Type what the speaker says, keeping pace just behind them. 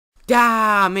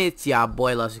Damn, it's ya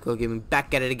boy Lacity Gaming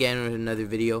back at it again with another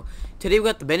video. Today we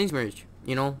got the Benny's merch.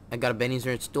 You know, I got a Benny's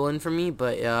merch stolen from me,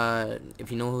 but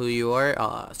if you know who you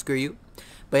are, screw you.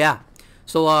 But yeah,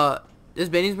 so this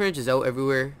Benny's merch is out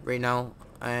everywhere right now.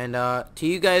 And to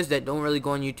you guys that don't really go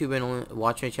on YouTube and only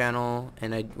watch my channel,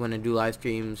 and I when I do live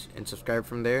streams and subscribe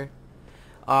from there,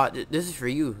 this is for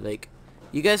you. Like,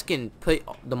 you guys can put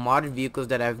the modded vehicles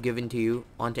that I've given to you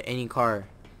onto any car.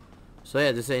 So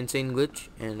yeah, this is an insane glitch,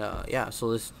 and yeah, so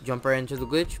let's jump right into the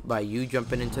glitch by you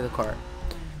jumping into the car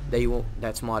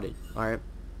that's modded. Alright,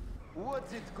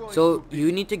 so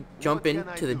you need to jump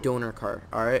into the donor car,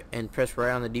 alright, and press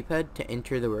right on the D-pad to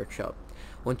enter the workshop.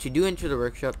 Once you do enter the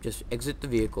workshop, just exit the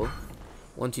vehicle.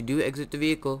 Once you do exit the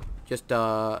vehicle, just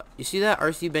you see that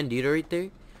RC Bandito right there?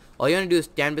 All you want to do is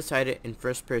stand beside it in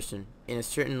first person in a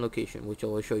certain location, which I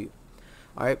will show you.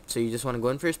 Alright, so you just want to go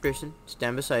in first person,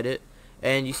 stand beside it.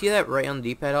 And you see that right on the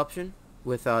D-pad option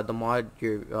with the mod,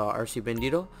 your RC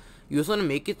Bandito. You just want to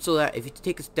make it so that if you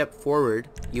take a step forward,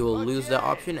 you will lose that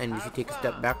option, and if you take a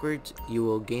step backwards, you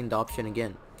will gain the option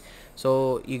again.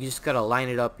 So you just gotta line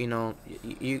it up. You know,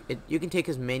 you can take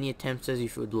as many attempts as you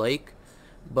would like,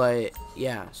 but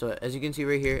yeah. So as you can see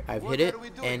right here, I've hit it,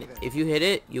 and if you hit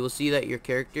it, you will see that your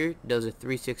character does a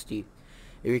 360.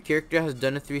 If your character has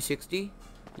done a 360,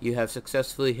 you have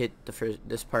successfully hit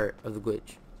this part of the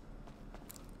glitch.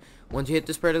 Once you hit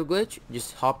this part of the glitch,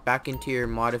 just hop back into your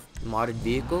modded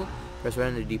vehicle, press right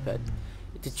on the D-pad.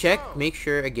 To check, make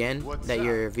sure again that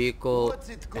your vehicle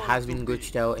has been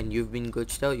glitched out and you've been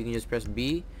glitched out. You can just press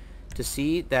B to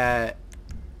see that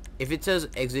if it says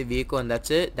exit vehicle and that's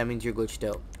it, that means you're glitched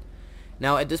out.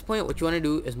 Now at this point, what you want to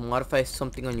do is modify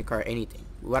something on your car, anything.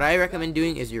 What I recommend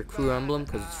doing is your crew emblem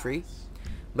because it's free.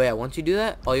 But yeah, once you do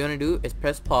that, all you want to do is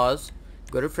press pause,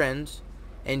 go to friends,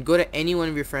 and go to any one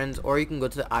of your friends, or you can go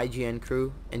to the IGN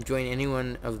crew and join any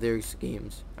one of their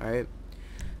games. Alright,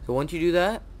 so once you do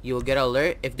that, you will get an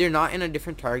alert. If they're not in a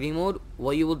different targeting mode,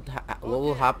 what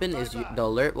will happen is the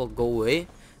alert will go away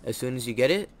as soon as you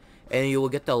get it, and you will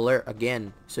get the alert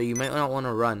again. So you might not want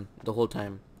to run the whole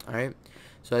time. Alright,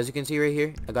 so as you can see right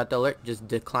here, I got the alert. Just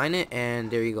decline it,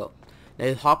 and there you go.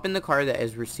 Now hop in the car that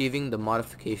is receiving the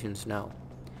modifications now.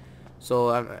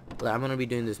 So I'm gonna be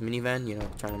doing this minivan, you know,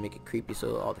 trying to make it creepy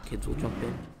so all the kids will jump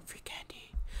in. Free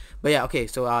candy. But yeah, okay,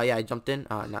 so yeah, I jumped in.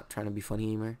 Not trying to be funny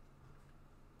anymore.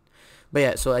 But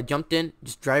yeah, so I jumped in.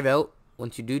 Just drive out.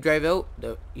 Once you do drive out,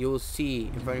 you will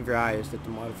see in front of your eyes that the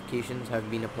modifications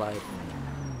have been applied.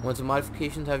 Once the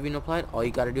modifications have been applied, all you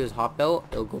gotta do is hop out.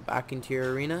 It'll go back into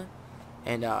your arena,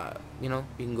 and you know,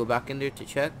 you can go back in there to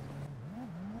check.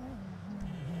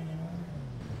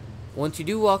 Once you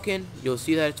do walk in, you'll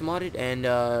see that it's modded, and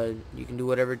you can do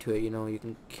whatever to it. You know, you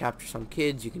can capture some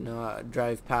kids, you can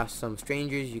drive past some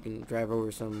strangers, you can drive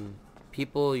over some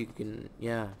people, you can,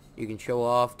 yeah, you can show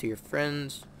off to your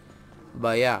friends.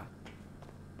 But yeah,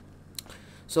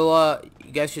 so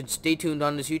you guys should stay tuned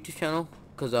on this YouTube channel,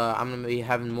 because I'm gonna be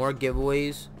having more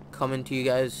giveaways coming to you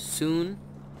guys soon.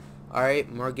 Alright,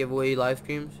 more giveaway live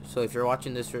streams. So if you're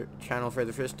watching this channel for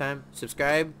the first time,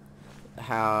 subscribe,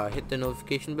 hit the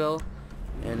notification bell,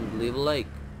 and leave a like.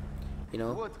 You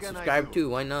know, subscribe too,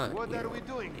 why not?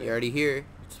 You're already here,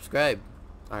 subscribe.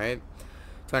 Alright,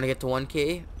 trying to get to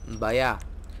 1K. But yeah,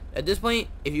 at this point,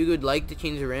 if you would like to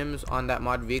change the rims on that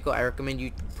mod vehicle, I recommend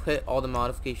you put all the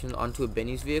modifications onto a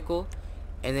Benny's vehicle,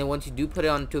 and then once you do put it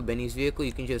onto a Benny's vehicle,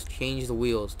 you can just change the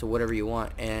wheels to whatever you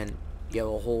want, and you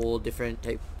have a whole different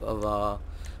type of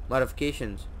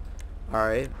modifications.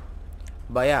 Alright,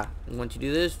 but yeah, once you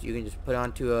do this, you can just put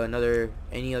onto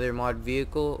any other mod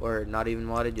vehicle, or not even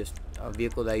modded, just a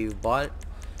vehicle that you've bought,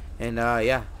 and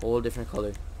yeah, whole different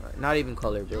color, not even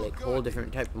color, but like whole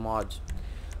different type of mods.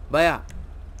 But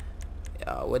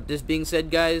yeah, with this being said,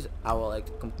 guys, I would like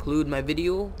to conclude my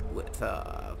video with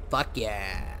fuck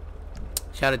yeah.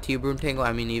 Shout out to you, Broontango.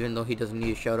 I mean, even though he doesn't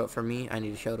need a shout out for me, I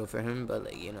need a shout out for him, but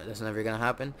like, you know, that's never gonna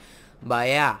happen. But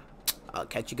yeah, I'll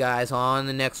catch you guys on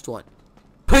the next one.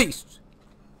 Peace.